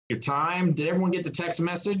Your time. Did everyone get the text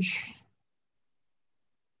message?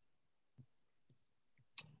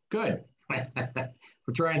 Good.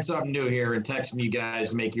 We're trying something new here and texting you guys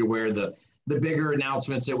to make you aware of the bigger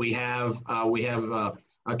announcements that we have. We have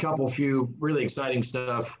a couple few really exciting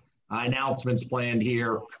stuff, announcements planned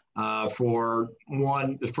here for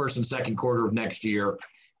the first and second quarter of next year.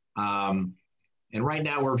 And right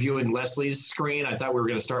now we're viewing Leslie's screen. I thought we were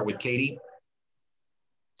going to start with Katie.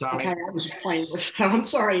 Tommy? Okay, I was just playing with that. I'm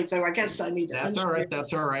sorry. So I guess I need to. That's all right.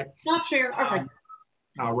 That's all right. Not share. Okay.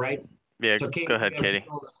 All right. Yeah, so Katie, go ahead, Katie.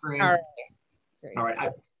 All right. All right.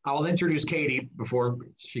 I'll introduce Katie before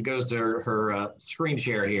she goes to her screen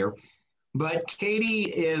share here. But Katie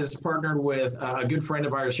is partnered with a good friend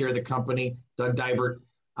of ours here at the company, Doug Dybert,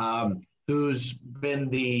 who's been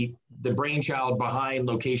the brainchild behind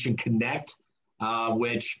LoKation Connect,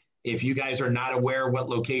 which if you guys are not aware of what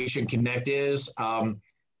LoKation Connect is,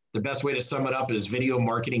 the best way to sum it up is video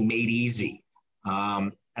marketing made easy.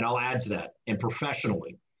 And I'll add to that, and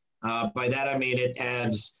professionally. By that, I mean it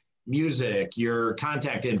adds music, your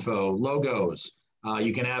contact info, logos.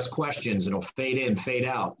 You can ask questions and it'll fade in, fade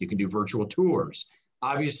out. You can do virtual tours.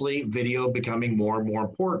 Obviously, video becoming more and more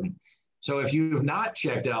important. So if you have not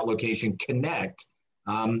checked out LoKation Connect,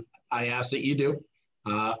 I ask that you do.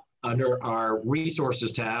 Under our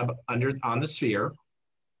resources tab, on the sphere,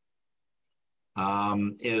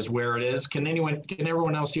 is where it is. Can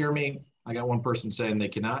everyone else hear me? I got one person saying they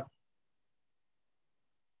cannot.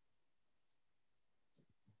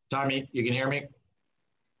 Tommy, you can hear me?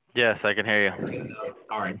 Yes, I can hear you.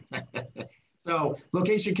 All right. So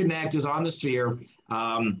LoKation Connect is on the sphere.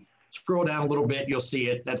 Scroll down a little bit, you'll see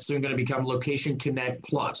it. That's soon going to become LoKation Connect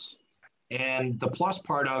Plus. And the plus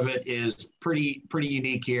part of it is pretty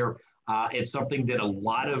unique here. It's something that a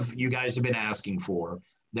lot of you guys have been asking for.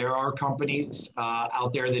 There are companies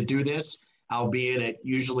out there that do this, albeit at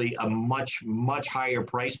usually a much, much higher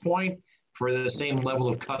price point for the same level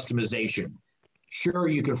of customization. Sure,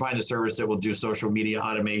 you can find a service that will do social media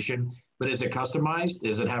automation, but is it customized?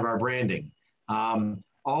 Does it have our branding?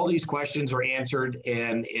 All these questions are answered,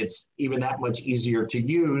 and it's even that much easier to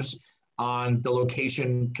use on the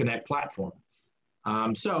LoKation Connect platform.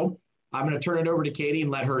 So I'm going to turn it over to Katie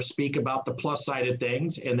and let her speak about the plus side of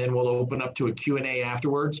things, and then we'll open up to a Q&A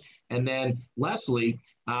afterwards. And then Leslie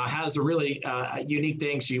has a really unique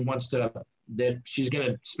thing that she's going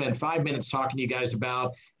to spend 5 minutes talking to you guys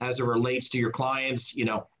about as it relates to your clients,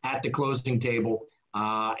 at the closing table,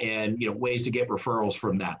 and, ways to get referrals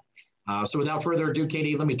from that. So without further ado,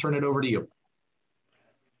 Katie, let me turn it over to you.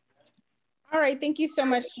 All right, thank you so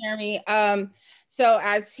much, Jeremy. So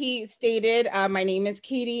as he stated, my name is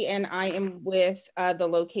Katie and I am with the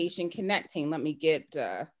LoKation Connect team. Let me get,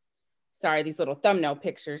 sorry, these little thumbnail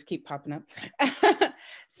pictures keep popping up.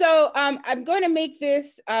 So I'm going to make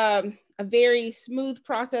this a very smooth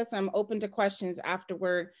process. I'm open to questions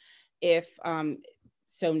afterward if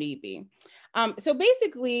so need be. So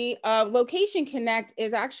basically, LoKation Connect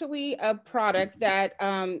is actually a product that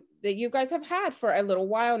that you guys have had for a little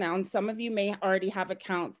while now, and some of you may already have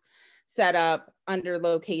accounts set up under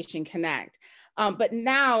LoKation Connect. But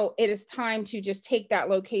now it is time to just take that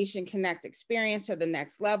LoKation Connect experience to the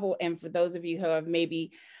next level. And for those of you who have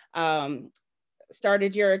maybe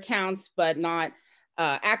started your accounts but not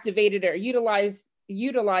activated or utilized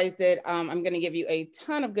it, I'm going to give you a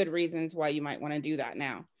ton of good reasons why you might want to do that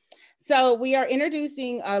now. So we are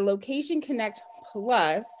introducing LoKation Connect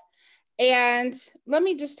Plus, and let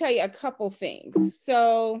me just tell you a couple things.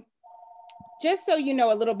 So just so you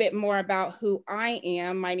know a little bit more about who I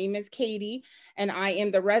am, my name is Katie, and I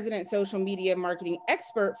am the resident social media marketing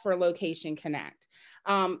expert for LoKation Connect.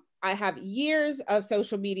 I have years of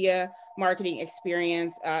social media marketing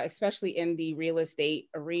experience, especially in the real estate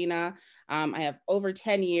arena. I have over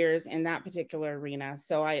 10 years in that particular arena.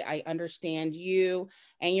 So I understand you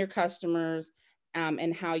and your customers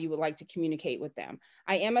and how you would like to communicate with them.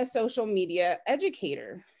 I am a social media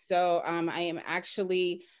educator. So I am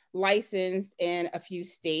actually licensed in a few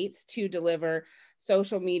states to deliver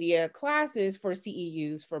social media classes for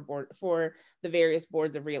CEUs for the various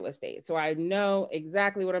boards of real estate. So I know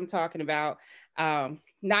exactly what I'm talking about.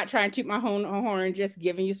 Not trying to toot my own horn, just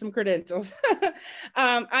giving you some credentials.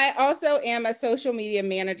 I also am a social media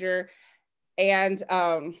manager and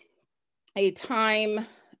a time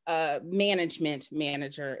management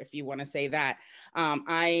manager, if you want to say that.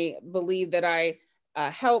 I believe that I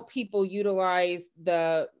help people utilize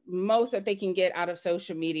the most that they can get out of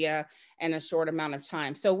social media in a short amount of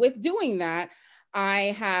time. So with doing that,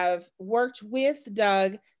 I have worked with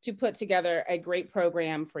Doug to put together a great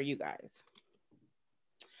program for you guys.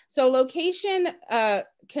 So LoKation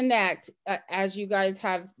Connect, as you guys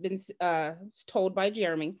have been told by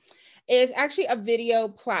Jeremy, is actually a video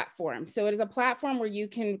platform. So it is a platform where you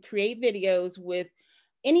can create videos with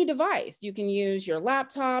any device. You can use your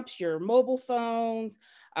laptops, your mobile phones,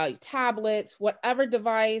 tablets, whatever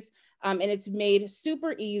device, and it's made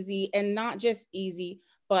super easy, and not just easy,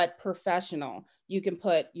 but professional. You can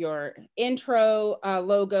put your intro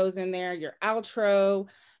logos in there, your outro,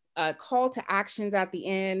 call to actions at the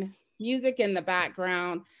end, music in the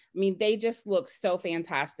background. I mean, they just look so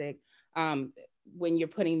fantastic when you're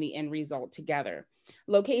putting the end result together.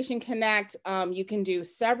 LoKation Connect, you can do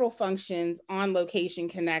several functions on LoKation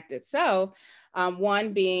Connect itself.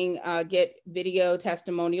 One being get video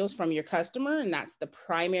testimonials from your customer, and that's the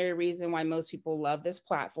primary reason why most people love this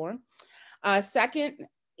platform. Second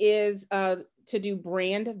is to do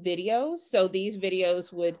brand videos. So these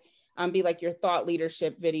videos would be like your thought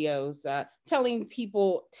leadership videos, telling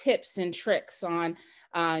people tips and tricks on,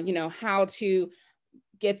 how to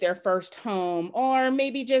get their first home, or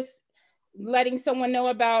maybe just letting someone know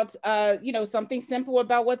about, something simple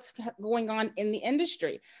about what's going on in the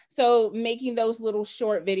industry. So making those little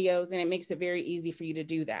short videos, and it makes it very easy for you to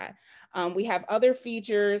do that. We have other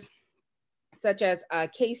features such as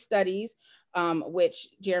case studies, which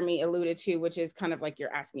Jeremy alluded to, which is kind of like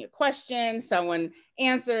you're asking a question, someone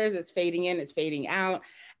answers, it's fading in, it's fading out.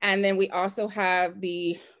 And then we also have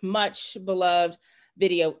the much beloved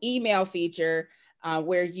video email feature,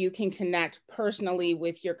 where you can connect personally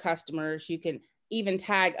with your customers. You can even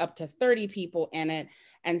tag up to 30 people in it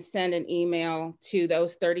and send an email to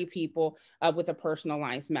those 30 people with a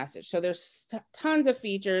personalized message. So there's tons of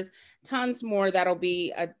features, tons more that'll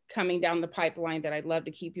be coming down the pipeline that I'd love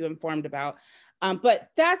to keep you informed about. But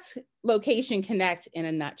that's LoKation Connect in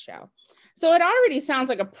a nutshell. So it already sounds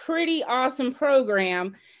like a pretty awesome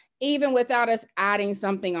program, even without us adding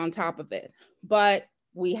something on top of it, but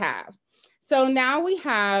we have. So now we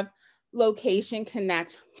have LoKation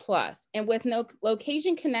Connect Plus. And with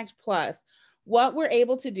LoKation Connect Plus, what we're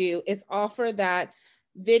able to do is offer that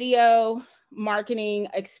video marketing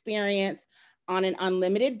experience on an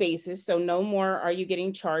unlimited basis. So no more are you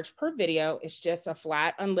getting charged per video. It's just a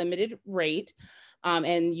flat unlimited rate.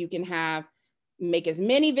 And you can make as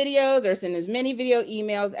many videos or send as many video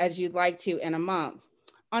emails as you'd like to in a month.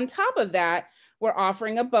 On top of that, we're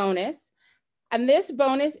offering a bonus. And this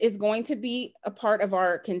bonus is going to be a part of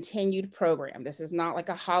our continued program. This is not like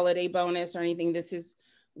a holiday bonus or anything.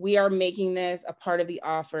 We are making this a part of the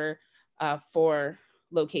offer for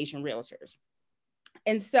LoKation realtors.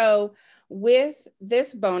 And so with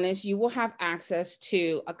this bonus, you will have access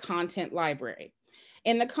to a content library.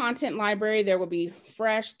 In the content library, there will be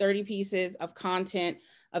fresh 30 pieces of content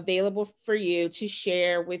available for you to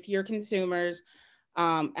share with your consumers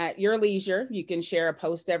at your leisure. You can share a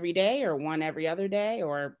post every day, or one every other day,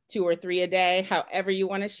 or 2 or 3 a day, however you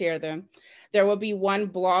want to share them. There will be one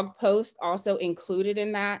blog post also included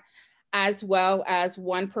in that, as well as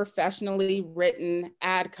one professionally written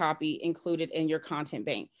ad copy included in your content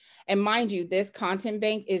bank. And mind you, this content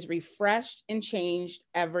bank is refreshed and changed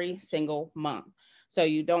every single month. So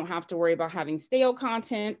you don't have to worry about having stale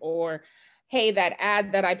content, or hey, that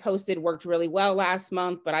ad that I posted worked really well last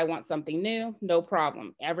month, but I want something new. No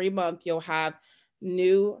problem. Every month you'll have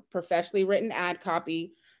new professionally written ad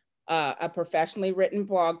copy, a professionally written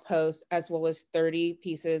blog post, as well as 30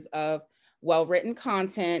 pieces of well-written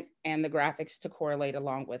content and the graphics to correlate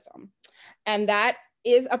along with them. And that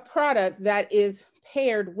is a product that is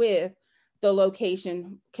paired with the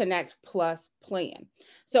LoKation Connect Plus plan.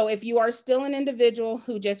 So if you are still an individual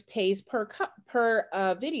who just pays per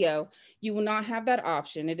video, you will not have that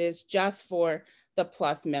option. It is just for the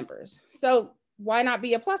Plus members. So why not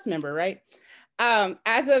be a Plus member, right?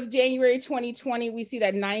 As of January 2020, we see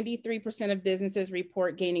that 93% of businesses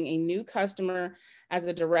report gaining a new customer as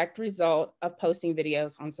a direct result of posting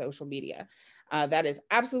videos on social media. That is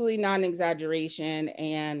absolutely not an exaggeration,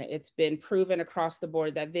 and it's been proven across the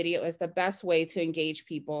board that video is the best way to engage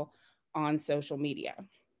people on social media.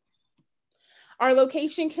 Our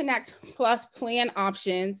LoKation Connect Plus plan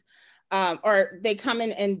options, they come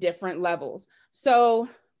in different levels. So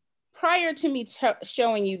prior to me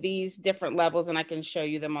showing you these different levels, and I can show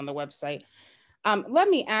you them on the website, let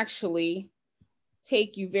me actually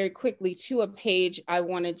take you very quickly to a page I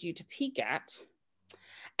wanted you to peek at.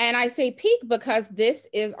 And I say peek because this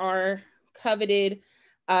is our coveted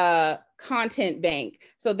content bank.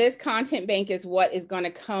 So this content bank is what is going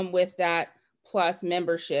to come with that Plus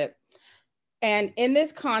membership. And in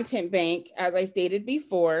this content bank, as I stated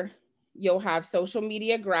before, you'll have social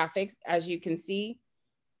media graphics. As you can see,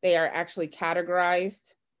 they are actually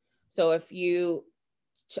categorized. So if you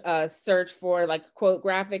search for like quote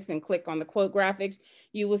graphics and click on the quote graphics,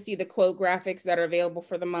 you will see the quote graphics that are available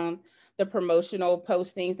for the month, the promotional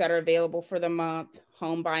postings that are available for the month,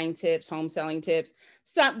 home buying tips, home selling tips.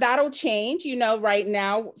 So that'll change, you know, right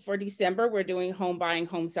now for December, we're doing home buying,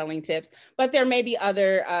 home selling tips, but there may be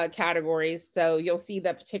other categories. So you'll see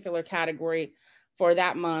the particular category for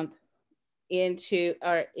that month in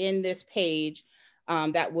this page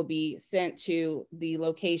that will be sent to the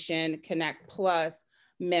LoKation Connect Plus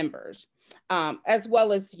members, as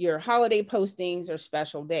well as your holiday postings or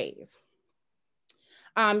special days.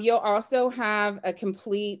 You'll also have a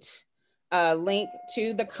complete link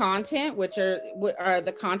to the content, which are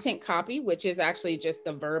the content copy, which is actually just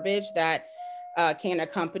the verbiage that can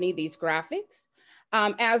accompany these graphics,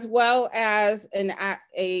 as well as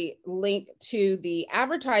a link to the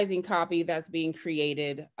advertising copy that's being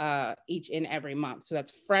created each and every month. So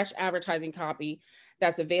that's fresh advertising copy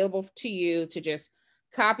that's available to you to just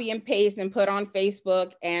copy and paste and put on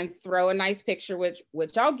Facebook and throw a nice picture, which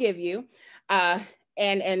I'll give you,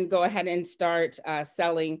 and go ahead and start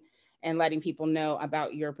selling and letting people know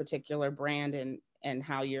about your particular brand and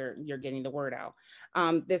how you're getting the word out.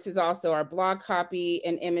 This is also our blog copy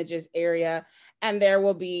and images area, and there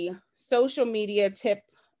will be social media tip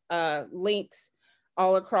links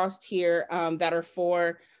all across here that are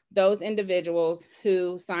for those individuals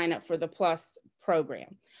who sign up for the Plus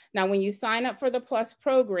program. Now, when you sign up for the Plus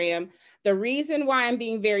program, the reason why I'm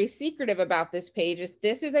being very secretive about this page is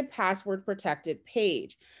this is a password protected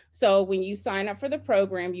page. So when you sign up for the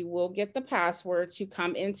program, you will get the password to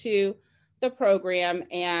come into the program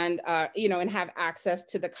and, and have access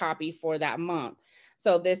to the copy for that month.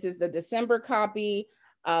 So this is the December copy.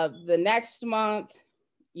 The next month,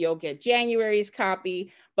 you'll get January's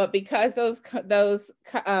copy, but because those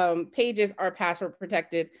pages are password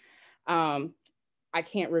protected, I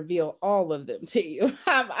can't reveal all of them to you.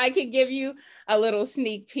 I can give you a little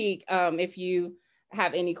sneak peek. If you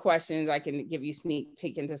have any questions, I can give you sneak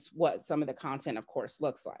peek into what some of the content, of course,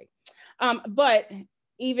 looks like. But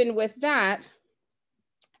even with that,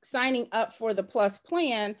 signing up for the Plus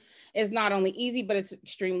plan is not only easy, but it's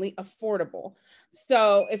extremely affordable.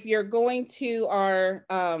 So if you're going to our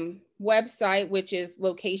website, which is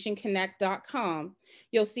lokationconnect.com,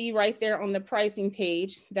 you'll see right there on the pricing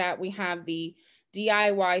page that we have the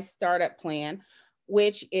DIY startup plan,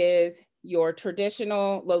 which is your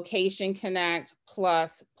traditional LoKation Connect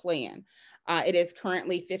Plus plan. It is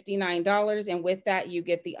currently $59, and with that, you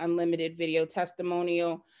get the unlimited video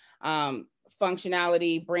testimonial,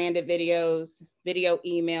 functionality, branded videos, video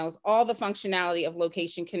emails, all the functionality of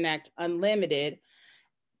LoKation Connect Unlimited,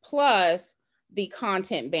 plus the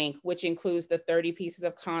content bank, which includes the 30 pieces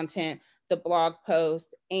of content, the blog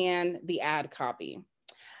post, and the ad copy.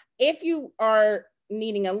 If you are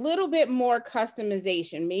needing a little bit more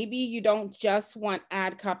customization, maybe you don't just want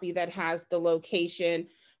ad copy that has the LoKation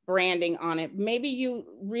branding on it, maybe you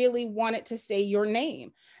really want it to say your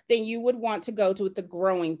name, then you would want to go to the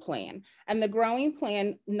growing plan. And the growing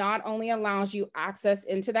plan not only allows you access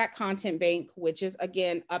into that content bank, which is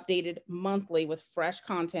again updated monthly with fresh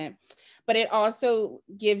content, but it also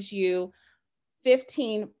gives you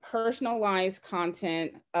 15 personalized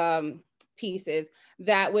content pieces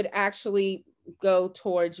that would actually go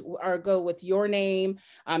towards or go with your name.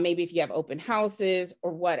 Maybe if you have open houses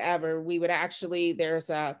or whatever, we would actually, there's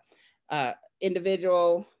a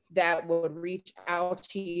individual that would reach out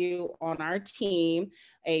to you on our team,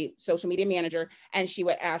 a social media manager, and she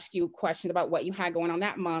would ask you questions about what you had going on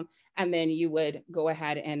that month. And then you would go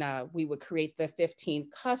ahead and we would create the 15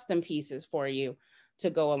 custom pieces for you to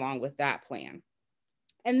go along with that plan.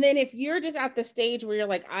 And then if you're just at the stage where you're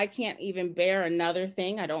like, I can't even bear another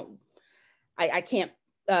thing, I can't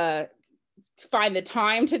find the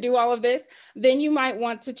time to do all of this, then you might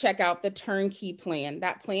want to check out the turnkey plan.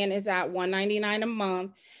 That plan is at $199 a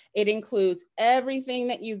month. It includes everything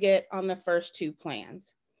that you get on the first two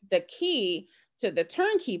plans. The key to the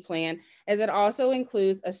turnkey plan is it also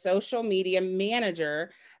includes a social media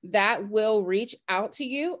manager that will reach out to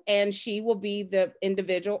you, and she will be the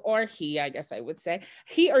individual, or he, I guess I would say,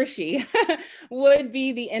 he or she would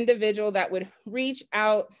be the individual that would reach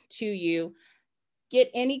out to you, get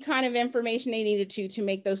any kind of information they needed to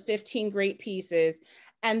make those 15 great pieces,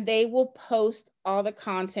 and they will post all the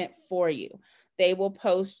content for you. They will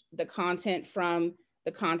post the content from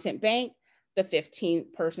the content bank, the 15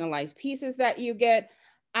 personalized pieces that you get,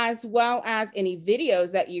 as well as any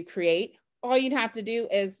videos that you create. All you'd have to do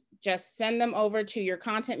is just send them over to your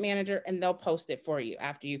content manager and they'll post it for you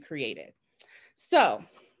after you create it. So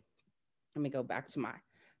let me go back to my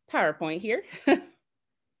PowerPoint here.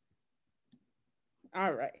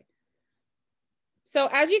 All right. So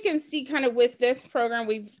as you can see, kind of with this program,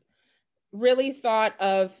 we've really thought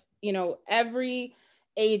of, you know, every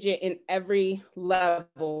agent in every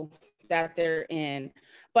level that they're in,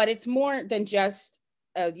 but it's more than just,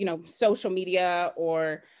 you know, social media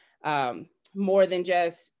or more than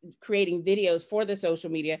just creating videos for the social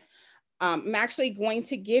media. I'm actually going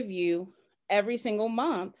to give you every single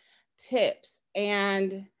month tips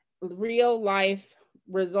and real life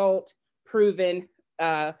result proven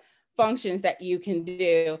functions that you can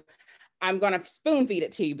do. I'm going to spoon feed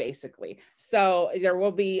it to you basically. So there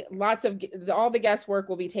will be lots of, all the guesswork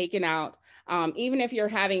will be taken out. Even if you're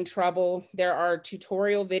having trouble, there are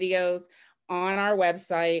tutorial videos on our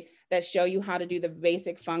website that show you how to do the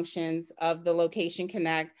basic functions of the LoKation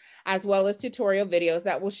Connect, as well as tutorial videos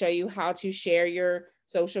that will show you how to share your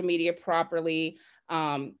social media properly,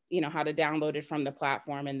 you know, how to download it from the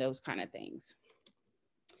platform and those kind of things.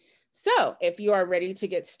 So if you are ready to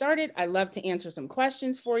get started, I'd love to answer some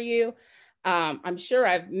questions for you. I'm sure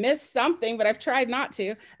I've missed something, but I've tried not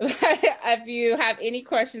to. If you have any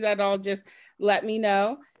questions at all, just let me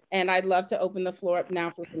know. And I'd love to open the floor up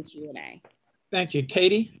now for some Q&A. Thank you,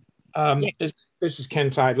 Katie. Yeah. This is Ken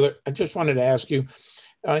Seidler. I just wanted to ask you,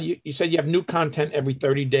 you said you have new content every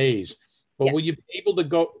 30 days, but Yes. will you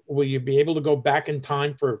be able to go back in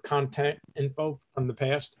time for content info from the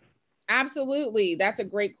past? Absolutely. That's a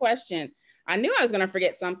great question. I knew I was going to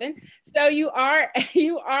forget something. So you are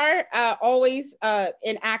always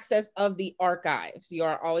in access of the archives. You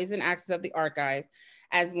are always in access of the archives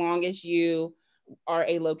as long as you are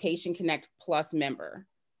a LoKation Connect Plus member.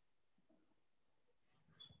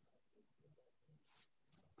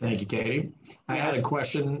 Thank you, Katie. I had a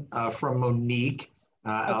question from Monique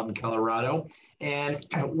out in Colorado, and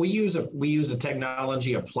we use a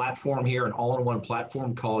technology, a platform here, an all-in-one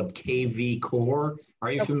platform called KV Core.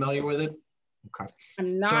 Are you familiar with it? Okay.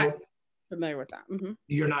 I'm not familiar with that. Mm-hmm.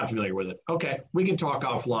 You're not familiar with it. Okay, we can talk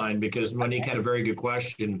offline because Monique had a very good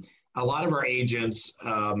question. A lot of our agents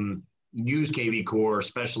use KV Core,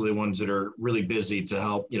 especially the ones that are really busy to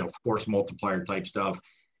help, you know, force multiplier type stuff.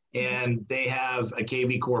 And they have a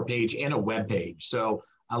KV Core page and a web page. So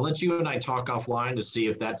I'll let you and I talk offline to see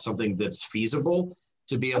if that's something that's feasible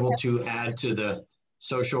to be able to add to the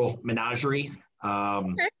social menagerie.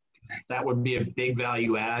 That would be a big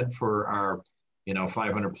value add for our, you know,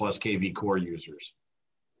 500 plus KV Core users.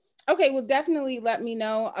 Okay, well, definitely let me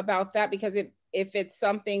know about that, because if it's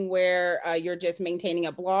something where you're just maintaining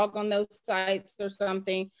a blog on those sites or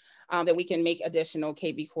something, then we can make additional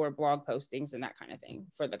KV Core blog postings and that kind of thing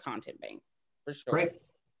for the content bank, for sure. Great.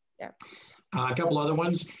 Yeah. A couple other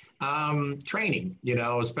ones. Training, you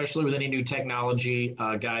know, especially with any new technology,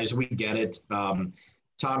 guys, we get it.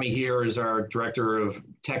 Tommy here is our director of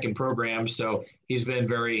tech and programs, so he's been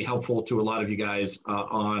very helpful to a lot of you guys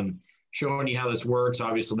on showing you how this works.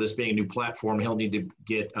 Obviously, this being a new platform, he'll need to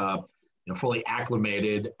get you know, fully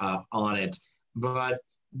acclimated on it. But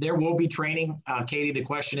there will be training. Katie, the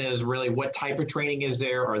question is really, what type of training is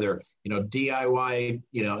there? Are there, you know, DIY?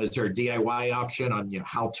 You know, is there a DIY option on, you know,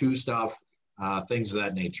 how-to stuff, things of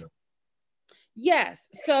that nature? Yes.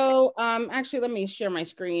 So actually, let me share my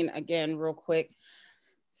screen again real quick.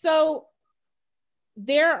 So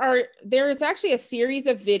there is actually a series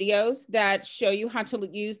of videos that show you how to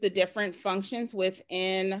use the different functions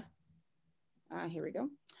within, here we go,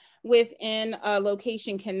 within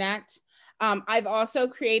LoKation Connect. I've also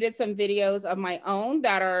created some videos of my own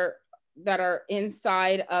that are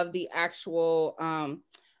inside of the actual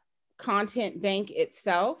content bank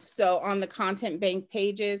itself. So on the content bank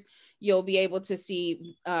pages, you'll be able to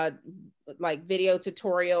see like video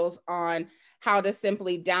tutorials on how to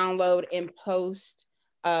simply download and post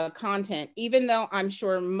content. Even though I'm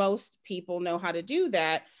sure most people know how to do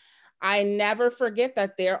that, I never forget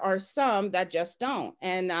that there are some that just don't.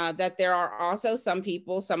 And that there are also some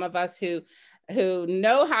people, some of us who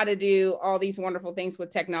know how to do all these wonderful things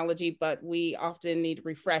with technology, but we often need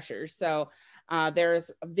refreshers. So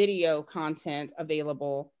there's video content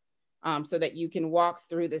available so that you can walk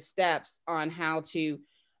through the steps on how to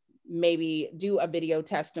maybe do a video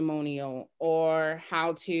testimonial or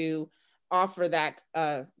how to offer that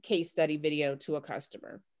case study video to a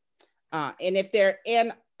customer. And if they're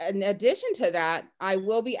in addition to that, I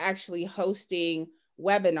will be actually hosting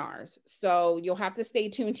webinars. So you'll have to stay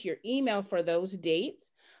tuned to your email for those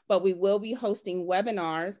dates, but we will be hosting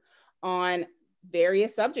webinars on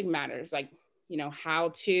various subject matters, like, you know, how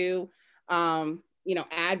to, you know,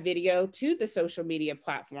 add video to the social media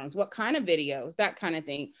platforms, what kind of videos, that kind of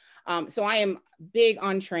thing. So I am big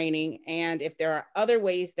on training. And if there are other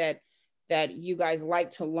ways that you guys like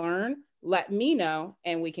to learn, let me know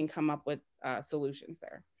and we can come up with solutions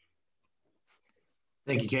there.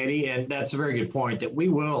 Thank you, Katie. And that's a very good point that we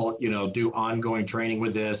will, do ongoing training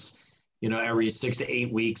with this. Every 6 to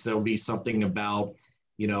 8 weeks, there'll be something about,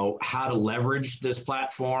 how to leverage this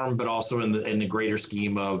platform, but also in the greater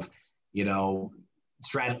scheme of,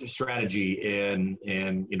 strategy and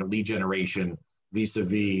lead generation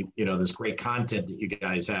vis-a-vis, this great content that you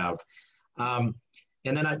guys have. And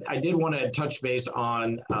then I did want to touch base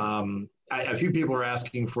on, a few people are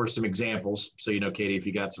asking for some examples. So, Katie, if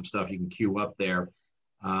you got some stuff, you can queue up there.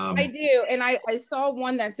 I do. And I saw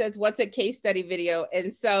one that says, what's a case study video?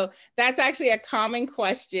 And so that's actually a common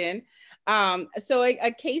question. So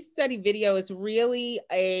a case study video is really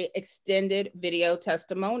a extended video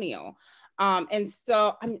testimonial. And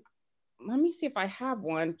so let me see if I have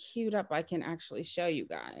one queued up I can actually show you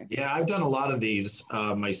guys. Yeah, I've done a lot of these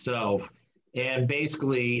myself. And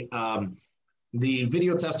basically, the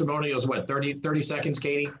video testimonial is what, 30 seconds,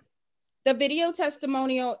 Katie? The video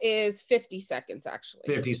testimonial is 50 seconds, actually.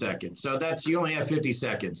 50 seconds. So you only have 50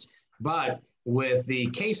 seconds. But with the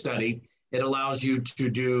case study, it allows you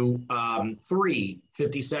to do 3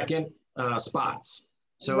 50-second spots.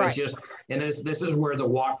 So right. this is where the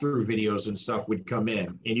walkthrough videos and stuff would come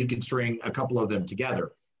in, and you can string a couple of them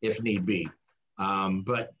together if need be.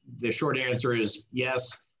 But the short answer is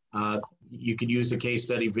yes, you can use the case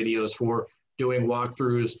study videos for doing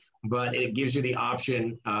walkthroughs, but it gives you the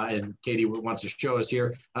option, and Katie wants to show us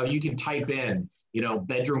here, you can type in,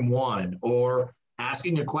 bedroom 1, or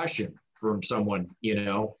asking a question from someone.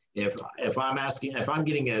 If I'm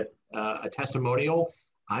getting a testimonial,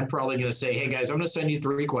 I'm probably going to say, hey guys, I'm going to send you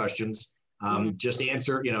 3 questions. Just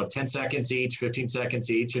answer, 10 seconds each, 15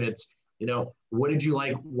 seconds each. And it's, what did you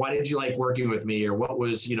like? Why did you like working with me? Or what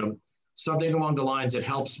was, something along the lines that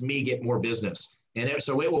helps me get more business. And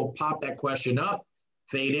so it will pop that question up,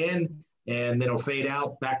 fade in, and then it'll fade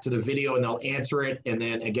out back to the video, and they'll answer it. And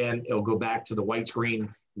then again, it'll go back to the white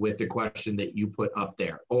screen with the question that you put up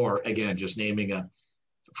there. Or again, just naming a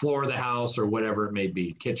floor of the house or whatever it may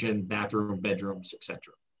be, kitchen, bathroom, bedrooms,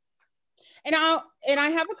 etc. And I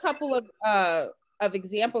have a couple of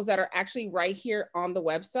examples that are actually right here on the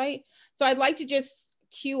website. So I'd like to just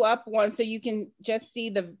queue up one so you can just see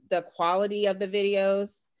the quality of the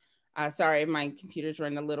videos. Sorry, my computer's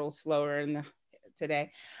running a little slower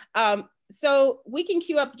today. So we can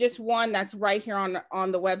queue up just one that's right here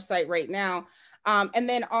on the website right now. And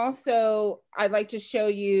then also I'd like to show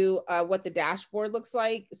you what the dashboard looks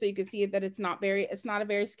like, so you can see that it's not a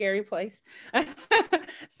very scary place.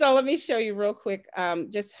 So let me show you real quick,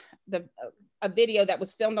 just a video that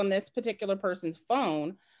was filmed on this particular person's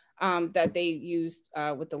phone that they used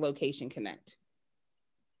with the LoKation Connect.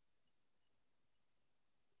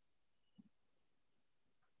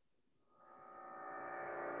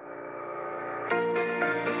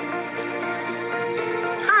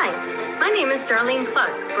 My name is Darlene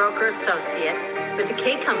Cluck, broker associate with the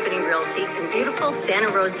K Company Realty in beautiful Santa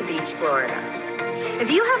Rosa Beach, Florida. If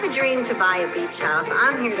you have a dream to buy a beach house,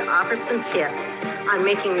 I'm here to offer some tips on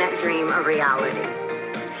making that dream a reality.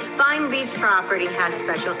 Buying beach property has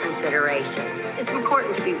special considerations. It's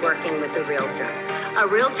important to be working with a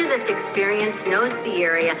realtor that's experienced, knows the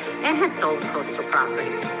area, and has sold coastal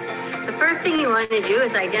properties. The first thing you want to do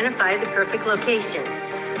is identify the perfect location.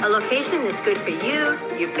 A location that's good for you,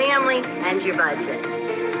 your family, and your budget.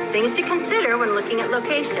 Things to consider when looking at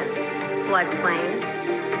locations: floodplain.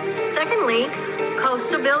 Secondly,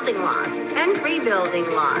 coastal building laws and rebuilding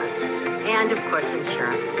laws. And of course,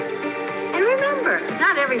 insurance. And remember,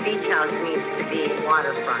 not every beach house needs to be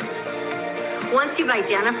waterfront. Once you've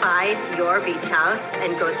identified your beach house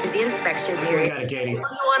and go through the inspection period,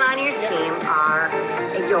 everyone on your team are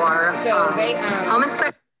your home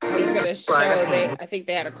inspector. I was going to show, I think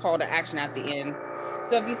they had a call to action at the end.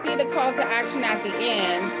 So if you see the call to action at the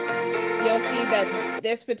end, you'll see that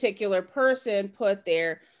this particular person put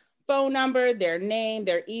their phone number, their name,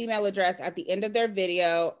 their email address at the end of their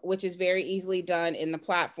video, which is very easily done in the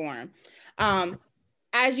platform.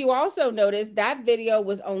 As you also noticed, that video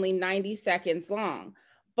was only 90 seconds long,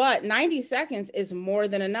 but 90 seconds is more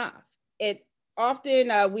than enough. It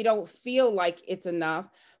often, we don't feel like it's enough.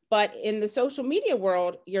 But in the social media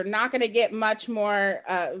world, you're not going to get much more,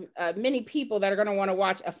 many people that are going to want to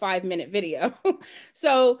watch a 5-minute video.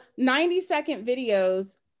 So 90-second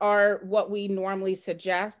videos are what we normally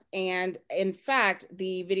suggest. And in fact,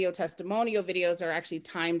 the video testimonial videos are actually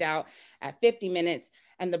timed out at 50 minutes.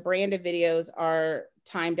 And the branded videos are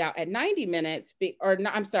timed out at 90 minutes, or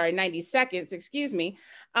I'm sorry, 90 seconds, excuse me,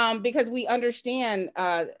 because we understand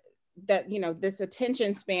that, this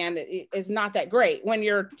attention span is not that great when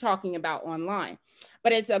you're talking about online.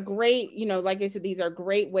 But it's a great, like I said, these are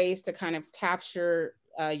great ways to kind of capture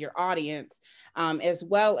your audience, as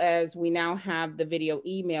well as we now have the video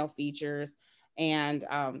email features. And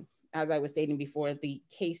as I was stating before, the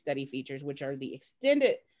case study features, which are the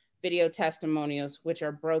extended video testimonials, which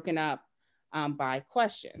are broken up by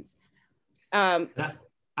questions.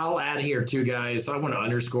 I'll add here too, guys. I want to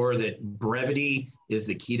underscore that brevity is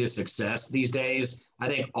the key to success these days. I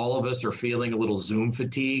think all of us are feeling a little Zoom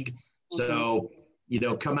fatigue. So, you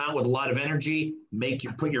know, come out with a lot of energy,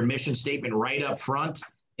 put your mission statement right up front,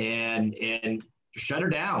 and shut her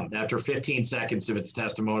down after 15 seconds if it's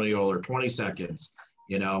testimonial, or 20 seconds.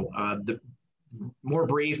 You know, the more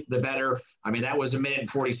brief, the better. I mean, that was 1 minute and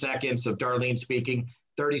 40 seconds of Darlene speaking.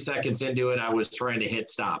 30 seconds into it, I was trying to hit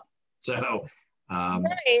stop. So,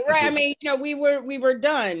 right. I mean, you know, we were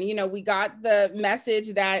done. You know, we got the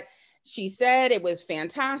message that she said, it was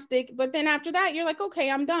fantastic. But then after that, you're like, okay,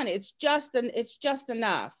 I'm done. It's just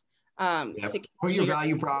enough. Put your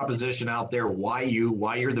value proposition out there. Why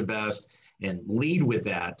you're the best, and lead with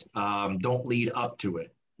that. Don't lead up to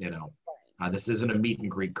it. You know, this isn't a meet and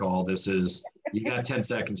greet call. This is, you got 10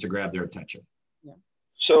 seconds to grab their attention. Yeah.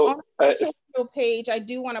 So on the tutorial page, I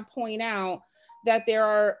do want to point out that there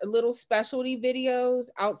are little specialty videos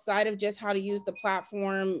outside of just how to use the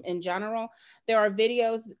platform in general. There are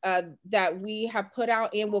videos that we have put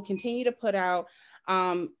out and will continue to put out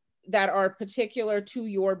that are particular to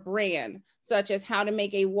your brand, such as how to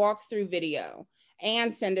make a walkthrough video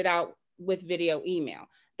and send it out with video email.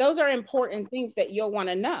 Those are important things that you'll want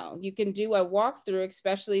to know. You can do a walkthrough,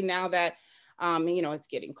 especially now that you know, it's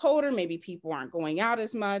getting colder. Maybe people aren't going out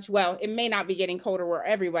as much. Well, it may not be getting colder where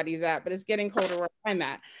everybody's at, but it's getting colder where I'm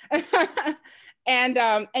at. and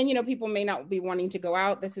you know, people may not be wanting to go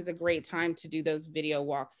out. This is a great time to do those video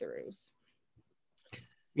walkthroughs.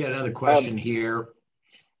 We got another question here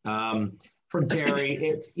from Terry.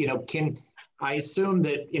 It's, you know, I assume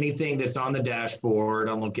that anything that's on the dashboard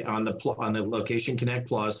on the LoKation Connect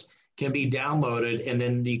Plus can be downloaded, and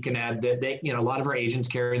then you can add that you know, a lot of our agents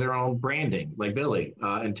carry their own branding, like Billy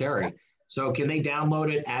and Terry. So can they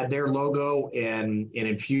download it, add their logo, and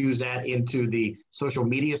infuse that into the social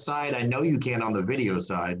media side? I know you can on the video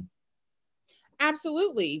side.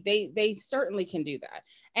 Absolutely, they certainly can do that.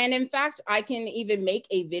 And in fact, I can even make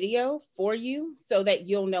a video for you so that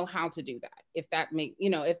you'll know how to do that, if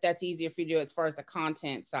that's easier for you to do as far as the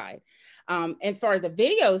content side. And for the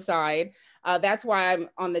video side, that's why I'm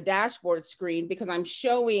on the dashboard screen, because I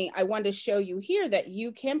wanted to show you here that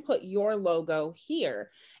you can put your logo here.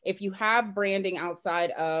 If you have branding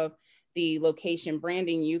outside of the LoKation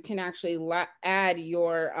branding, you can actually add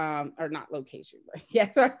your, or not LoKation, right?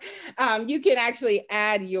 Yeah, sorry. You can actually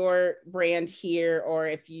add your brand here, or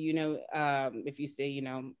if you know, if you say, you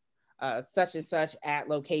know, such and such at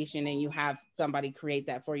LoKation, and you have somebody create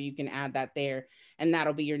that for you, you can add that there, and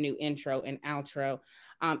that'll be your new intro and outro.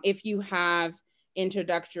 If you have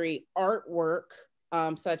introductory artwork,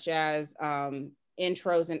 such as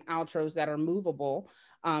intros and outros that are movable,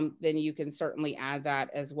 then you can certainly add that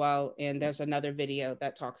as well. And there's another video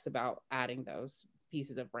that talks about adding those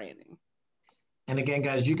pieces of branding. And again,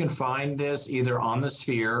 guys, you can find this either on the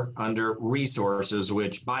Sphere under resources,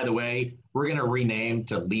 which, by the way, we're going to rename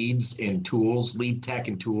to leads and tools, lead tech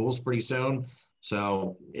and tools pretty soon.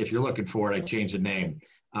 So if you're looking for it, I changed the name.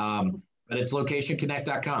 But it's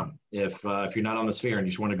lokationconnect.com if you're not on the Sphere and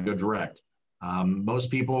you just want to go direct.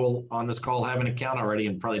 Most people on this call have an account already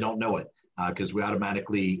and probably don't know it, because we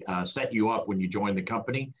automatically set you up when you join the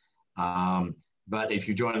company. But if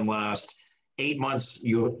you join in the last 8 months,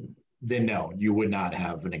 then no, you would not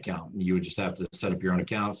have an account. You would just have to set up your own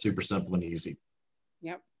account. Super simple and easy.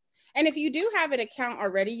 Yep. And if you do have an account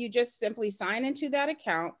already, you just simply sign into that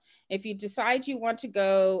account. If you decide you want to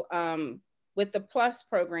go with the Plus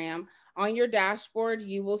program, on your dashboard,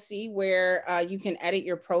 you will see where you can edit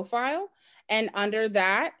your profile. And under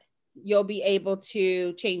that, you'll be able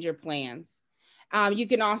to change your plans. You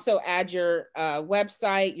can also add your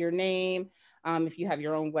website, your name. If you have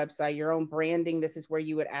your own website, your own branding, this is where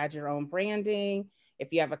you would add your own branding.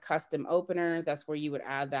 If you have a custom opener, that's where you would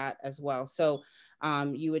add that as well. So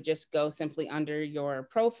you would just go simply under your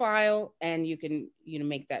profile, and you can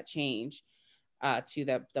make that change to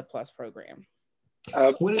the Plus program.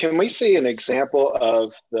 Can we see an example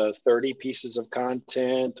of the 30 pieces of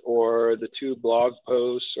content, or the 2 blog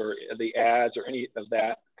posts, or the ads, or any of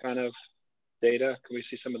that kind of data? Can we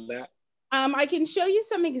see some of that? I can show you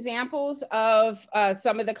some examples of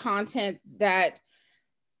some of the content that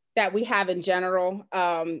we have in general.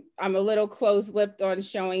 I'm a little close-lipped on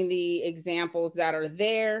showing the examples that are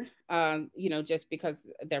there, just because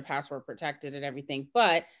they're password protected and everything.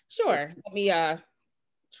 But sure, let me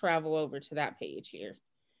travel over to that page here.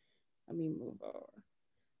 Let me move over.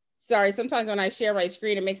 Sorry, sometimes when I share my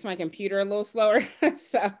screen, it makes my computer a little slower.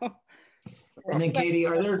 So. And then Katie,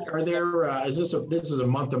 is this is a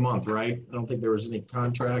month to month, right? I don't think there was any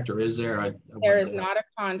contract, or is there? There is not a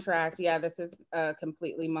contract. Yeah, this is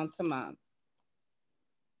completely month to month.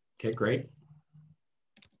 Okay, great.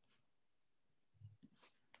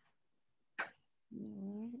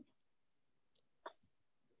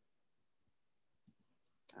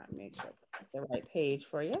 I'll make sure I put the right page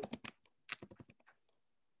for you.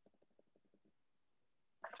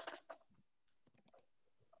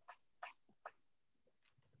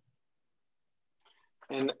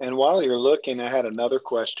 And while you're looking, I had another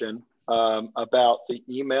question about the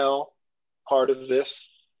email part of this.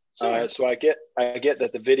 Sure. So I get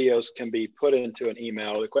that the videos can be put into an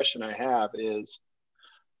email. The question I have is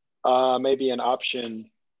maybe an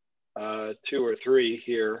option 2 or 3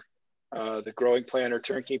 here, the growing plan or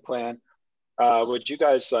turnkey plan. Would you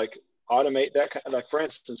guys like automate that? Like for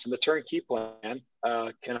instance, in the turnkey plan,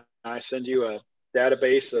 can I send you a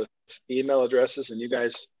database of email addresses and you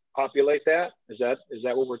guys populate that? Is that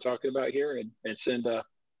what we're talking about here? And send an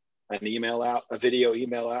email out, a video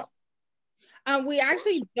email out? We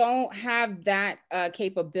actually don't have that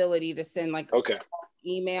capability to send like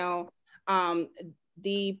email.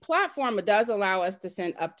 The platform does allow us to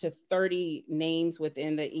send up to 30 names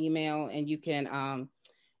within the email, and you can,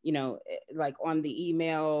 you know, like on the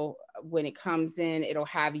email, when it comes in, it'll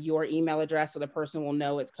have your email address so the person will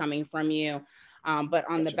know it's coming from you. But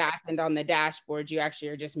on the back end, on the dashboard, you actually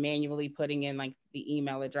are just manually putting in like the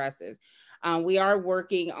email addresses. We are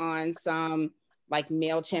working on some like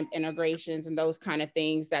MailChimp integrations and those kind of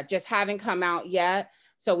things that just haven't come out yet.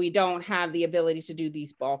 So we don't have the ability to do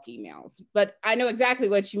these bulk emails, but I know exactly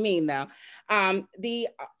what you mean though. The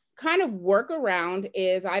kind of workaround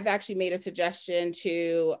is I've actually made a suggestion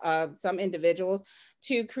to some individuals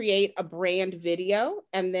to create a brand video.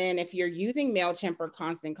 And then if you're using MailChimp or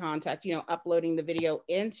Constant Contact, you know, uploading the video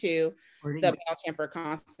into the MailChimp or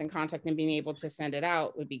Constant Contact and being able to send it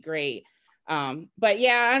out would be great. But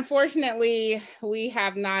yeah, unfortunately, we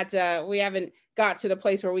haven't got to the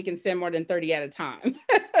place where we can send more than 30 at a time.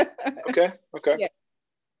 Okay. Yeah.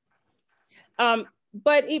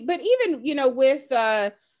 But even, you know, with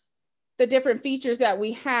the different features that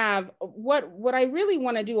we have, what I really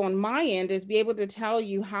want to do on my end is be able to tell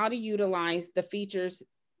you how to utilize the features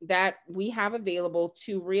that we have available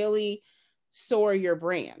to really soar your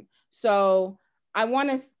brand. So I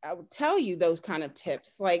want to tell you those kind of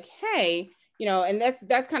tips, like, hey, you know, and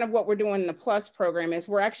that's kind of what we're doing in the Plus program is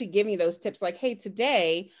we're actually giving you those tips like, hey,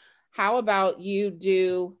 today, how about you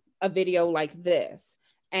do a video like this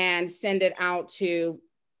and send it out to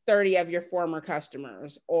 30 of your former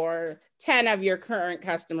customers or 10 of your current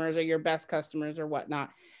customers or your best customers or whatnot.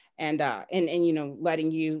 And you know,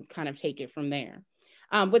 letting you kind of take it from there.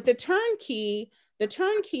 With the turnkey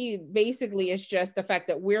basically is just the fact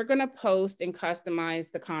that we're going to post and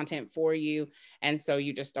customize the content for you. And so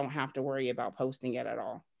you just don't have to worry about posting it at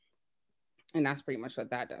all. And that's pretty much what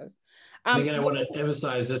that does. Again, I want to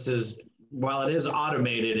emphasize this is, while it is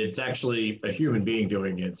automated, it's actually a human being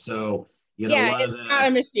doing it. So, you know, yeah, a lot it's of that, not a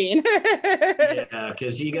machine. yeah,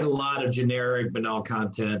 because you get a lot of generic banal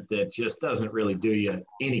content that just doesn't really do you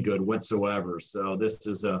any good whatsoever. So this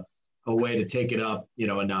is a way to take it up, you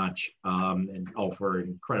know, a notch, and offer an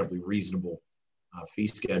incredibly reasonable fee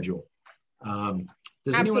schedule.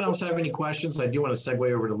 Does anyone else have any questions? I do want to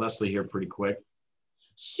segue over to Leslie here pretty quick.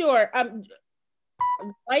 Sure.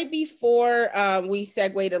 Right before we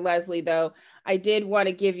segue to Leslie, though, I did want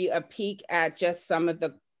to give you a peek at just some of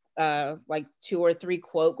the like 2 or 3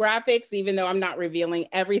 quote graphics, even though I'm not revealing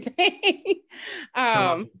everything.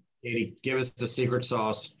 Katie, give us the secret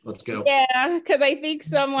sauce. Let's go. Yeah, because I think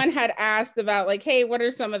someone had asked about like, hey, what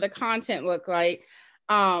are some of the content look like?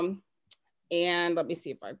 And let me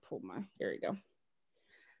see if I pull my, here we go.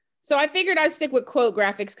 So I figured I'd stick with quote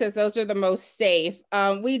graphics because those are the most safe.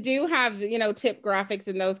 We do have, you know, tip graphics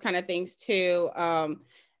and those kind of things too.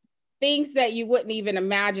 Things that you wouldn't even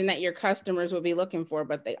imagine that your customers would be looking for,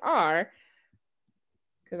 but they are,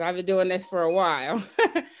 because I've been doing this for a while.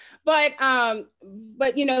 But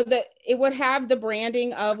you know, it would have the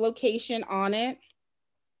branding of LoKation on it.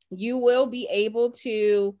 You will be able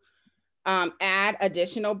to add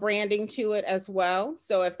additional branding to it as well.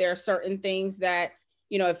 So if there are certain things that,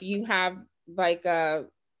 you know, if you have like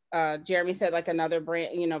Jeremy said, like another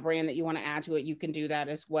brand, you know, brand that you want to add to it, you can do that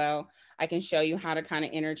as well. I can show you how to kind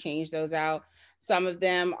of interchange those out. Some of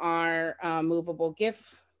them are movable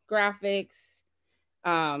GIF graphics.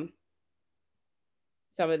 Some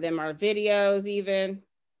of them are videos even.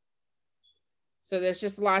 So there's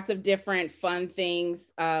just lots of different fun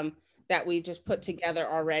things that we just put together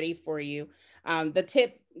already for you. The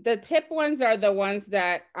tip ones are the ones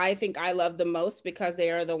that I think I love the most because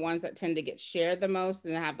they are the ones that tend to get shared the most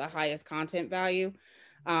and have the highest content value.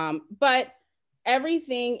 But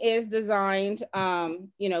everything is designed,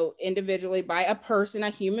 individually by a person, a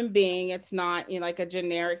human being. It's not, like a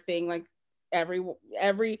generic thing. Like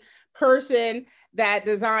every person that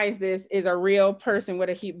designs this is a real person with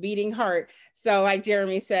a beating heart. So like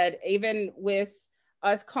Jeremy said, even with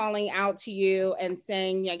us calling out to you and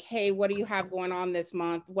saying like, hey, what do you have going on this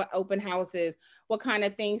month? What open houses? What kind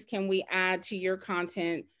of things can we add to your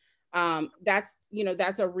content? That's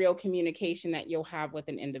a real communication that you'll have with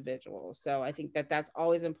an individual. So I think that that's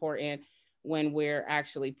always important when we're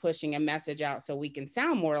actually pushing a message out so we can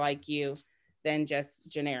sound more like you than just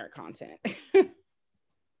generic content.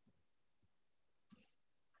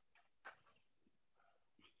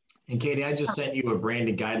 And Katie, I just sent you a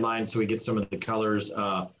branded guideline so we get some of the colors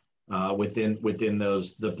within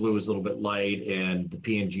those. The blue is a little bit light, and the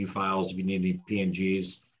PNG files, if you need any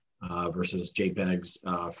PNGs versus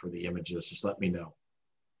JPEGs for the images, just let me know.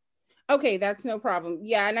 Okay, that's no problem.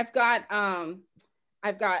 Yeah, and I've got I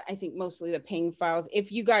think mostly the ping files. If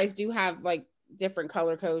you guys do have like different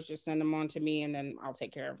color codes, just send them on to me and then I'll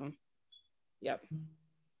take care of them. Yep.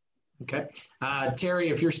 Okay. Terry,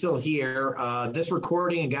 if you're still here, this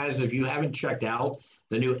recording, and guys, if you haven't checked out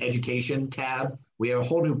the new education tab, we have a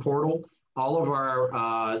whole new portal. All of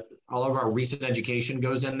our recent education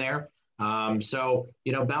goes in there. So,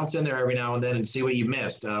 bounce in there every now and then and see what you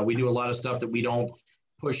missed. We do a lot of stuff that we don't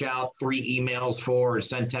push out 3 emails for or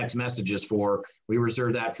send text messages for. We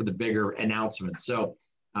reserve that for the bigger announcements. So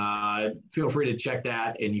feel free to check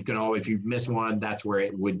that. And you can always, if you miss one, that's where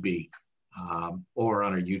it would be. Or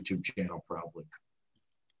on our YouTube channel, probably.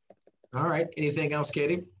 All right. Anything else,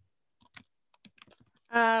 Katie?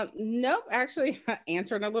 Nope. Actually,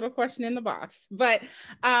 answering a little question in the box. But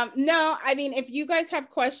no, I mean, if you guys have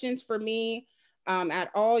questions for me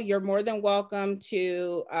at all, you're more than welcome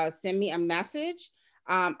to send me a message.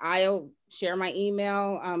 I'll share my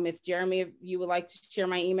email. If Jeremy, if you would like to share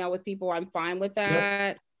my email with people, I'm fine with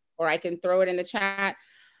that. Yep. Or I can throw it in the chat.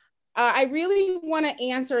 I really want to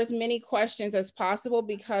answer as many questions as possible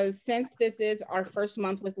because since this is our first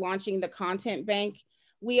month with launching the content bank,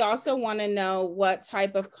 we also want to know what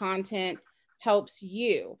type of content helps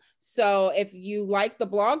you. So if you like the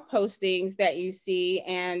blog postings that you see,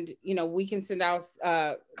 and we can send out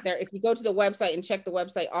there, if you go to the website and check the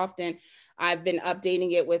website often, I've been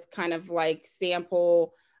updating it with kind of like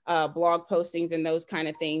sample blog postings and those kind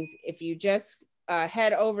of things. If you just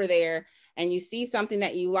head over there and you see something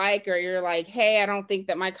that you like, or you're like, hey, I don't think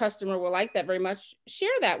that my customer will like that very much, share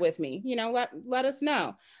that with me. Let us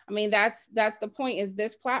know. I mean, that's the point, is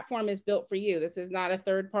this platform is built for you. This is not a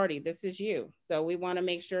third party. This is you. So we want to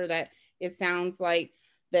make sure that it sounds like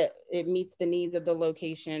that it meets the needs of the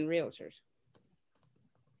LoKation realtors.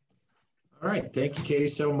 All right. Thank you, Katie,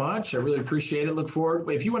 so much. I really appreciate it. Look forward.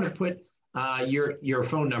 If you want to put your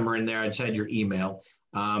phone number in there, I just had your email.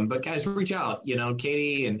 But guys, reach out,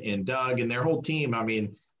 Katie and Doug and their whole team. I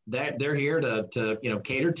mean, they're here to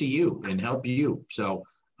cater to you and help you. So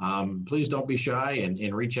please don't be shy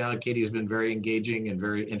and reach out. Katie has been very engaging and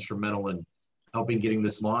very instrumental in helping getting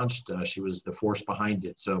this launched. She was the force behind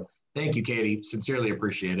it. So thank you, Katie. Sincerely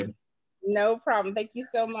appreciate it. No problem. Thank you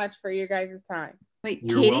so much for your guys' time. Wait,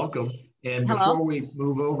 You're Katie? welcome. And Hello? before we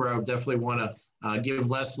move over, I would definitely want to give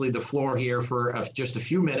Leslie the floor here for just a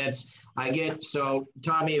few minutes. So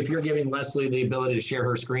Tommy, if you're giving Leslie the ability to share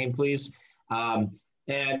her screen, please. And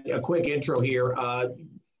a quick intro here.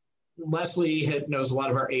 Leslie knows a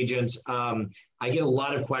lot of our agents. I get a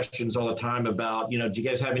lot of questions all the time about, do you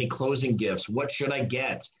guys have any closing gifts? What should I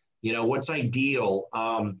get? What's ideal?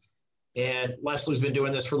 And Leslie's been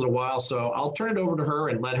doing this for a little while, so I'll turn it over to her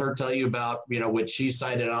and let her tell you about, what she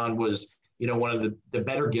cited on was, one of the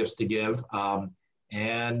better gifts to give. So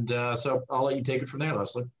I'll let you take it from there,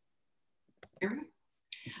 Leslie.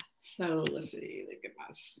 So let's see, let me get my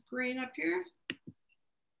screen up here.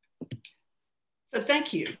 So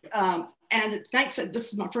thank you. And thanks,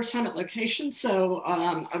 this is my first time at LoKation, so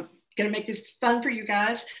I'm gonna make this fun for you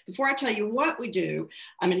guys. Before I tell you what we do,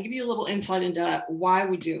 I'm gonna give you a little insight into why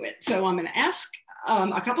we do it. So I'm gonna ask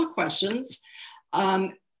a couple of questions.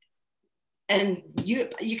 And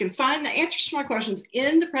you can find the answers to my questions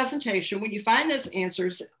in the presentation. When you find those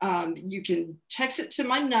answers, you can text it to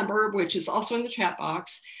my number, which is also in the chat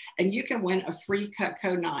box, and you can win a free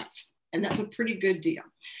Cutco knife. And that's a pretty good deal.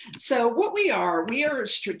 So what we are a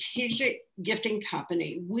strategic gifting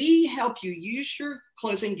company. We help you use your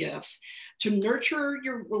closing gifts to nurture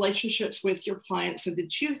your relationships with your clients so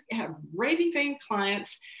that you have raving fan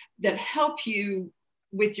clients that help you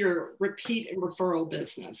with your repeat and referral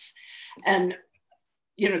business. And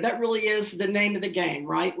you know, that really is the name of the game,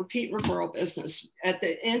 right? Repeat and referral business. At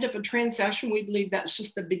the end of a transaction, we believe that's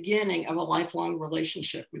just the beginning of a lifelong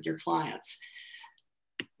relationship with your clients.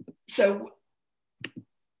 So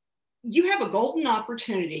you have a golden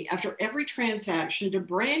opportunity after every transaction to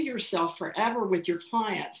brand yourself forever with your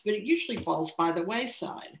clients, but it usually falls by the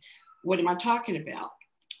wayside. What am I talking about?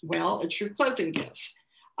 Well, it's your closing gifts.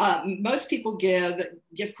 Most people give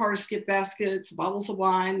gift cards, gift baskets, bottles of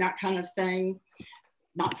wine, that kind of thing.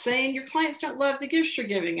 Not saying your clients don't love the gifts you're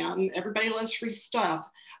giving them. Everybody loves free stuff.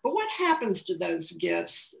 But what happens to those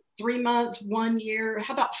gifts 3 months, 1 year,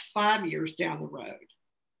 how about 5 years down the road?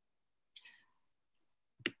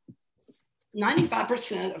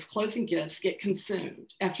 95% of closing gifts get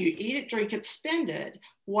consumed. After you eat it, drink it, spend it,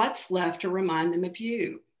 what's left to remind them of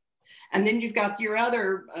you? And then you've got your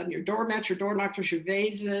other, your doormats, your door knockers, your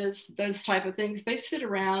vases, those type of things. They sit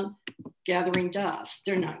around gathering dust.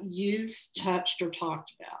 They're not used, touched, or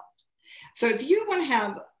talked about. So if you want to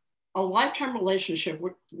have a lifetime relationship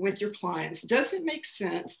with your clients, does it make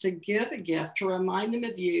sense to give a gift to remind them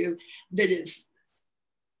of you that is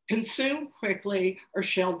consumed quickly or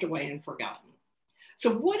shelved away and forgotten?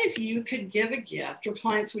 So what if you could give a gift your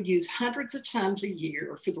clients would use hundreds of times a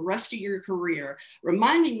year for the rest of your career,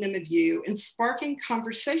 reminding them of you and sparking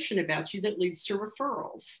conversation about you that leads to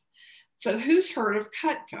referrals? So who's heard of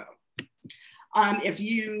Cutco? If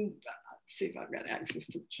you, let's see if I've got access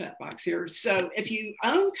to the chat box here. So if you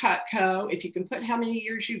own Cutco, if you can put how many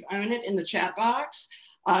years you've owned it in the chat box,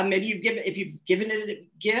 maybe if you've given it a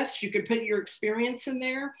gift, you could put your experience in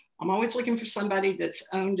there. I'm always looking for somebody that's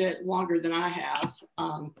owned it longer than I have.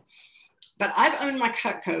 But I've owned my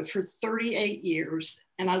Cutco for 38 years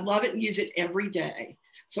and I love it and use it every day.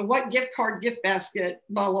 So what gift card, gift basket,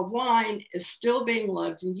 bottle of wine is still being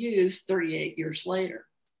loved and used 38 years later?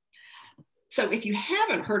 So if you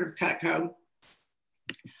haven't heard of Cutco,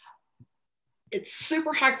 it's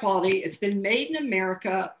super high quality. It's been made in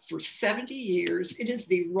America for 70 years. It is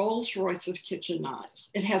the Rolls Royce of kitchen knives.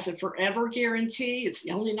 It has a forever guarantee. It's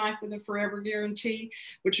the only knife with a forever guarantee,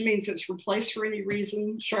 which means it's replaced for any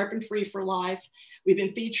reason, sharp and free for life. We've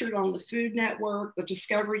been featured on the Food Network, the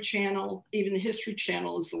Discovery Channel, even the History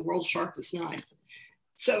Channel is the world's sharpest knife.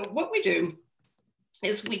 So what we do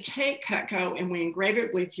is we take Cutco and we engrave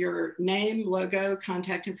it with your name, logo,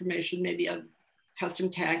 contact information, maybe a custom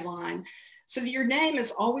tagline, so that your name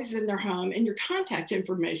is always in their home and your contact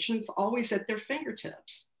information is always at their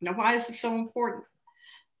fingertips. Now, why is this so important?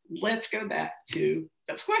 Let's go back to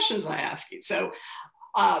those questions I asked you. So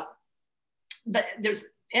there's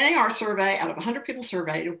NAR survey, out of 100 people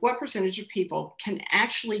surveyed, what percentage of people can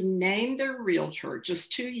actually name their realtor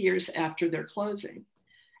just 2 years after their closing?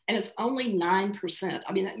 And it's only 9%.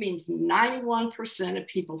 I mean, that means 91% of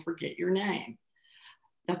people forget your name.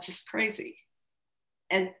 That's just crazy.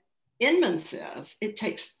 And Inman says it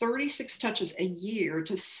takes 36 touches a year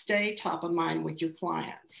to stay top of mind with your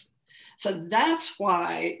clients. So that's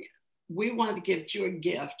why we wanted to give you a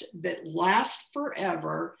gift that lasts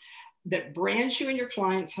forever, that brands you in your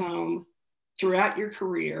client's home throughout your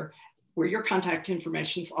career, where your contact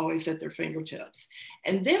information is always at their fingertips.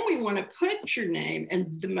 And then we want to put your name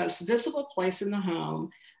in the most visible place in the home,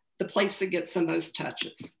 the place that gets the most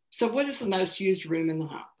touches. So what is the most used room in the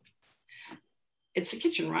home? It's the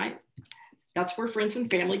kitchen, right? That's where friends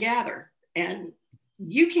and family gather. And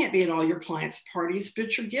you can't be at all your clients' parties,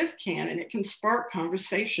 but your gift can, and it can spark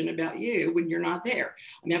conversation about you when you're not there.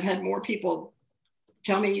 I mean, I've had more people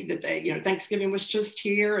tell me that they, you know, Thanksgiving was just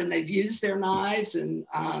here and they've used their knives and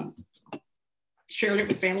shared it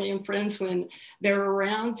with family and friends when they're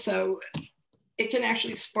around. So it can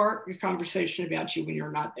actually spark a conversation about you when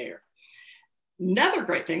you're not there. Another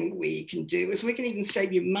great thing we can do is we can even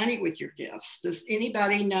save you money with your gifts. Does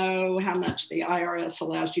anybody know how much the IRS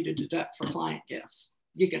allows you to deduct for client gifts?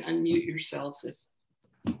 You can unmute yourselves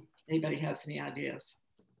if anybody has any ideas.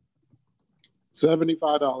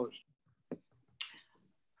 $75.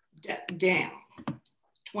 Down.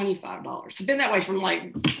 $25. It's been that way from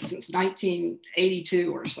like since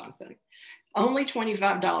 1982 or something. Only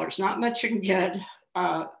 $25. Not much you can get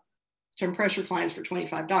to impress your clients for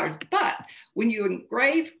 $25. But when you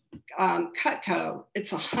engrave Cutco,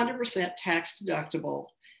 it's 100% tax deductible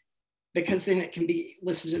because then it can be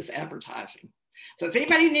listed as advertising. So if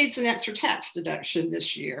anybody needs an extra tax deduction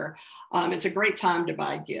this year, it's a great time to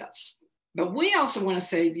buy gifts. But we also want to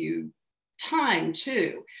save you time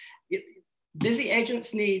too. Busy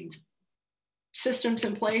agents need systems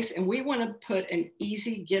in place, and we want to put an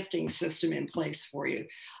easy gifting system in place for you.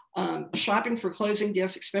 Shopping for closing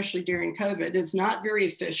gifts, especially during COVID, is not very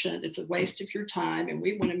efficient. It's a waste of your time, and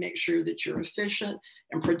we want to make sure that you're efficient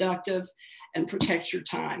and productive and protect your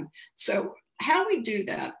time. So how we do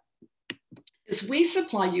that is we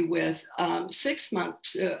supply you with 6 month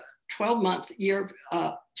to 12-month year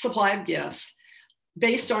supply of gifts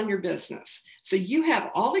based on your business. So you have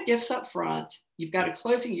all the gifts up front. You've got a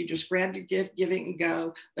closing, you just grab your gift, give it and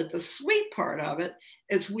go. But the sweet part of it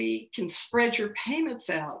is we can spread your payments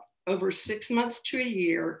out over 6 months to a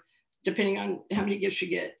year, depending on how many gifts you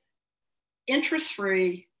get,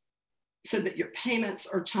 interest-free, so that your payments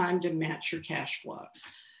are timed to match your cash flow.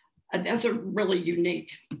 And that's a really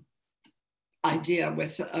unique idea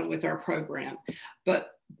with our program.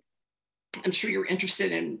 But I'm sure you're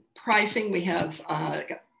interested in pricing. We have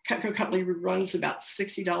Cutco Company runs about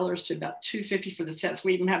 $60 to about $250 for the sets.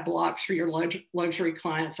 We even have blocks for your luxury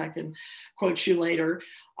clients. I can quote you later.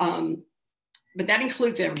 But that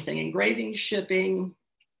includes everything: engraving, shipping,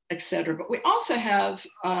 etc. But we also have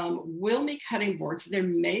Wilmy cutting boards. They're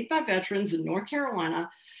made by veterans in North Carolina,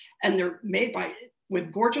 and they're made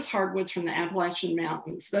with gorgeous hardwoods from the Appalachian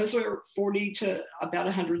Mountains. Those are 40 to about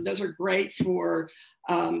 100. Those are great for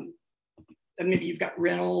maybe you've got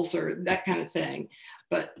rentals or that kind of thing,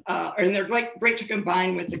 but and they're great to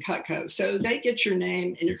combine with the Cutco. So they get your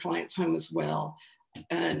name in your client's home as well,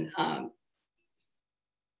 and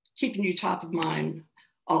keeping you top of mind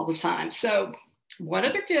all the time. So what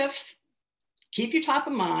other gifts keep you top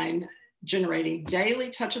of mind, generating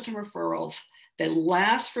daily touches and referrals that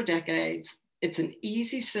last for decades? It's an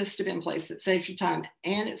easy system in place that saves you time,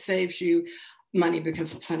 and it saves you money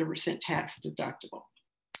because it's 100% tax deductible.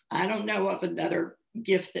 I don't know of another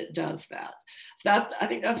gift that does that. So I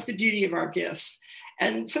think that's the beauty of our gifts.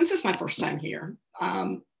 And since it's my first time here,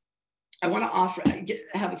 I want to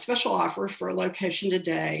have a special offer for LoKation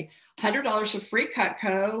today: $100 of free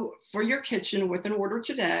Cutco for your kitchen with an order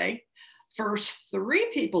today. First 3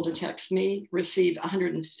 people to text me receive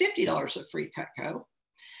 $150 of free Cutco.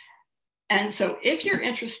 And so if you're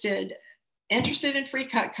interested in free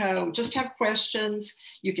Cutco, just have questions,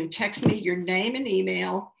 you can text me your name and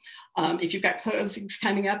email. If you've got closings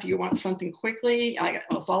coming up, you want something quickly,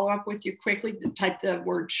 I'll follow up with you quickly. Type the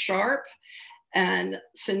word SHARP and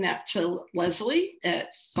send that to Leslie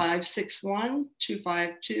at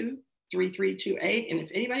 561-252-3328. And if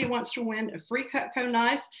anybody wants to win a free Cutco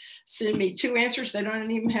knife, send me 2 answers. They don't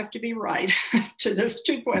even have to be right to those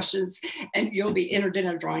 2 questions, and you'll be entered in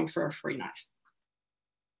a drawing for a free knife.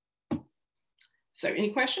 So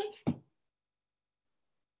any questions?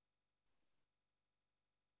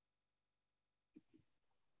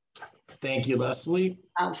 Thank you, Leslie.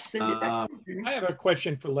 I'll send it back. I have a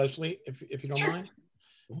question for Leslie, if you don't Sure. mind.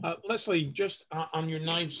 Leslie, just on your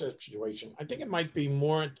knife situation, I think it might be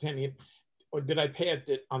more attending, or did I pay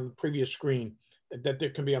it on the previous screen, that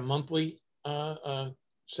there can be a monthly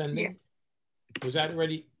sending? Yeah. Was that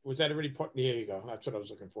already part? There you go. That's what I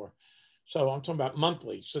was looking for. So I'm talking about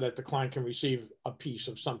monthly, so that the client can receive a piece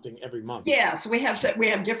of something every month. Yeah, so we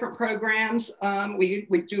have different programs. We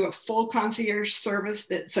do a full concierge service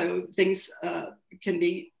so things can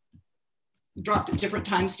be dropped at different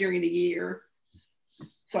times during the year.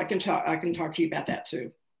 So I can talk to you about that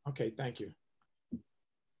too. Okay, thank you.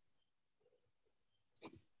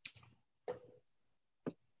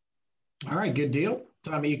 All right, good deal.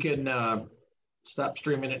 Tommy, you can stop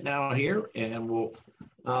streaming it now here, and we'll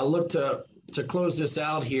look to close this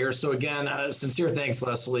out here. So again, sincere thanks,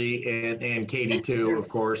 Leslie, and Katie too, of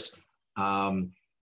course.